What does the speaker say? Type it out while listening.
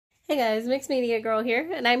Hey guys, Mixed Media Girl here,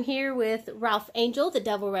 and I'm here with Ralph Angel, the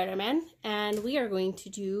Devilriderman, and we are going to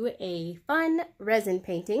do a fun resin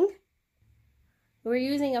painting. We're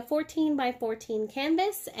using a 14 by 14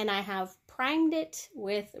 canvas, and I have primed it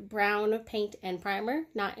with brown paint and primer.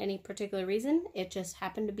 Not any particular reason, it just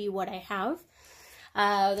happened to be what I have.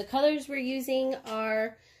 The colors we're using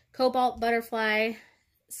are Cobalt, Butterfly,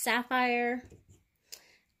 Sapphire,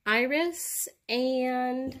 Iris,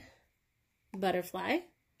 and Butterfly,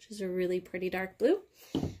 which is a really pretty dark blue.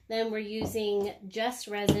 Then we're using Just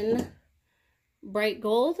Resin Bright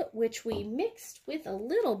Gold, which we mixed with a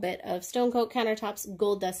little bit of Stone Coat Countertops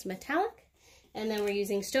Gold Dust Metallic. And then we're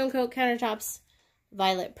using Stone Coat Countertops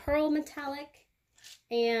Violet Pearl Metallic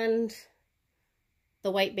and the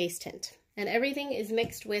white base tint. And everything is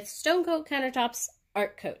mixed with Stone Coat Countertops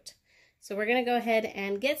Art Coat. So we're going to go ahead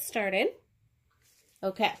and get started.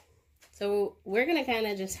 Okay, so we're going to kind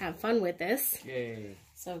of just have fun with this. Yay.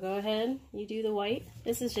 So go ahead, you do the white.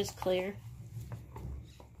 This is just clear.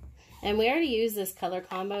 And we already used this color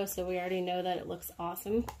combo, so we already know that it looks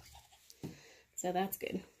awesome. So that's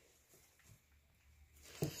good.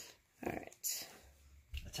 All right.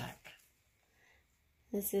 Attack.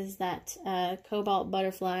 This is that Cobalt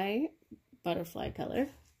Butterfly color.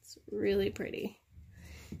 It's really pretty.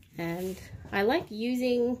 And I like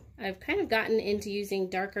using, I've kind of gotten into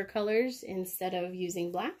using darker colors instead of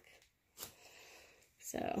using black.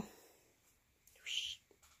 So,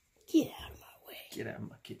 get out of my way. Get out of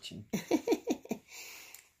my kitchen. You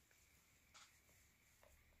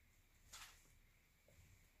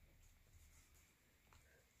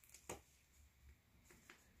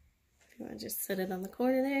want to just set it on the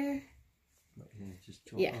corner there? Just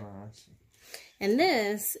draw. Yeah. Oh, I see. And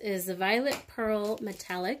this is the Violet Pearl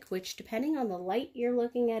Metallic, which depending on the light you're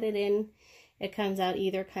looking at it in, it comes out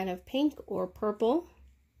either kind of pink or purple,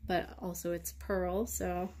 but also it's pearl,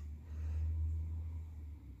 so.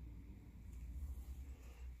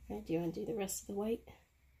 Right, do you want to do the rest of the white?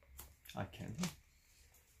 I can.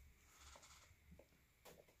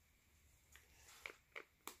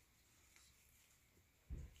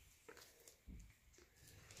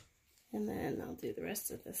 And then I'll do the rest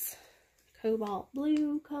of this cobalt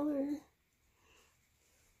blue color.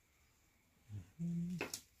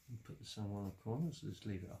 Put the sun on the corner, so just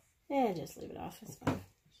leave it off. Yeah, just leave it off, it's fine.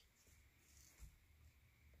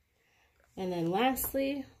 And then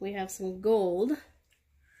lastly, we have some gold,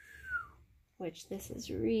 which this is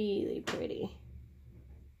really pretty.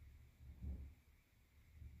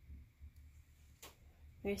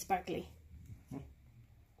 Very sparkly.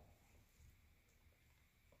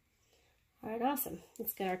 Alright, awesome.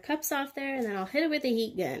 Let's get our cups off there, and then I'll hit it with a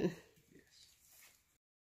heat gun.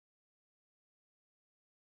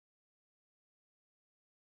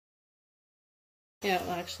 Yeah,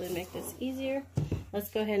 it'll actually make this easier. Let's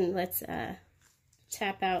go ahead and let's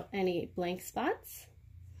tap out any blank spots.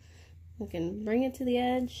 We can bring it to the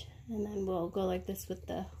edge, and then we'll go like this with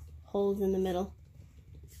the holes in the middle.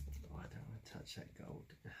 Oh, I don't want to touch that gold.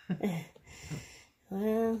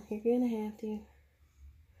 Well, you're going to have to.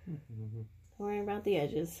 Don't worry about the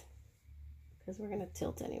edges, because we're going to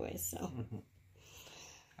tilt anyway, so.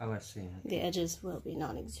 Oh, I see. The edges will be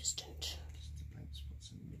non-existent. Just the blank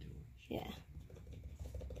spots in the middle. Yeah.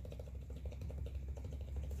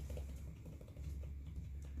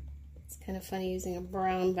 It's kind of funny using a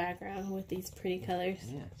brown background with these pretty colors.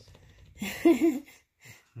 Yes. I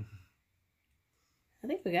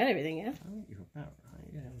think we got everything, yeah? I think you're about right,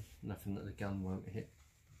 yeah. Nothing that the gun won't hit.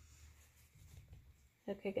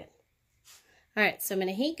 Okay, good. Alright, so I'm going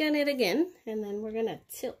to heat gun it again, and then we're going to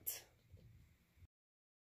tilt.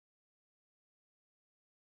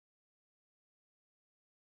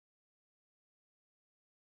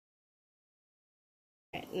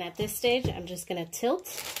 Right, and at this stage, I'm just going to tilt,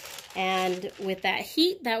 and with that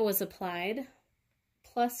heat that was applied,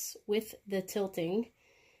 plus with the tilting,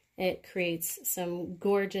 it creates some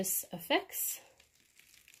gorgeous effects.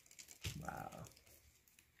 Wow.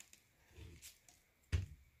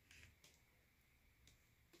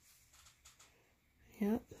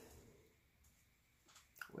 Yep.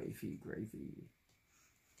 Wavy gravy.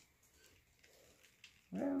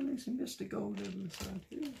 Well, there's some Mr. Gold over the side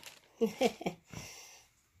here.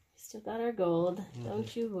 Still got our gold.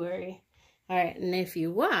 Don't you worry. Alright, and if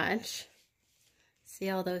you watch, see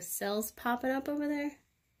all those cells popping up over there?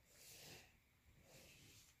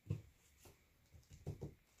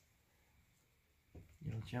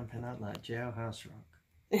 You're jumping out like jailhouse rock.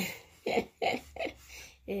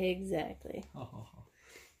 Exactly. Oh.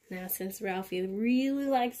 Now, since Ralphie really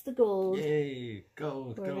likes the gold, Yay,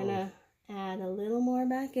 gold, we're gold. gonna add a little more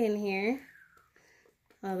back in here.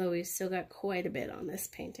 Although we've still got quite a bit on this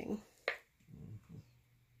painting.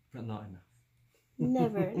 But not enough.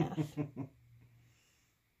 Never enough.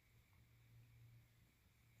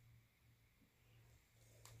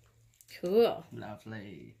 Cool.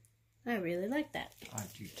 Lovely. I really like that. I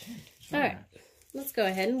do too. All right, let's go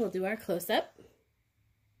ahead and we'll do our close-up.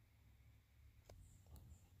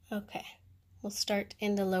 Okay, we'll start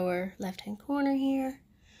in the lower left-hand corner here.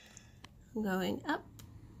 I'm going up.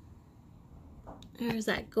 There's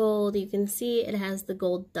that gold. You can see it has the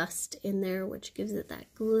gold dust in there, which gives it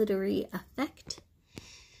that glittery effect.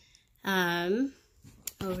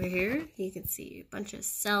 Over here, you can see a bunch of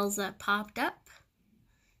cells that popped up.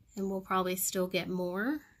 And we'll probably still get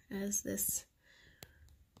more as this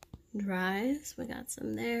dries. We got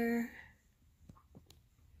some there.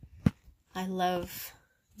 I love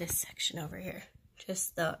this section over here.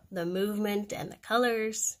 Just the movement and the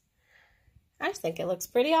colors. I just think it looks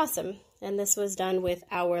pretty awesome. And this was done with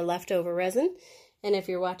our leftover resin. And if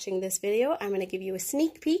you're watching this video, I'm going to give you a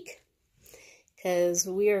sneak peek, because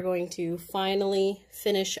we are going to finally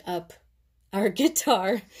finish up our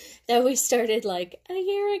guitar that we started like a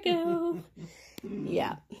year ago.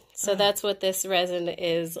 Yeah, so that's what this resin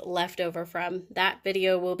is left over from. That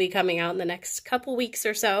video will be coming out in the next couple weeks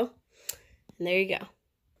or so. And there you go.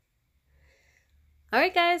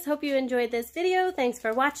 Alright guys, hope you enjoyed this video. Thanks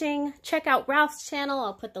for watching. Check out Ralph's channel.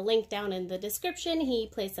 I'll put the link down in the description. He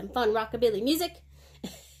plays some fun rockabilly music.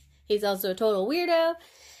 He's also a total weirdo.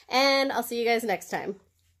 And I'll see you guys next time.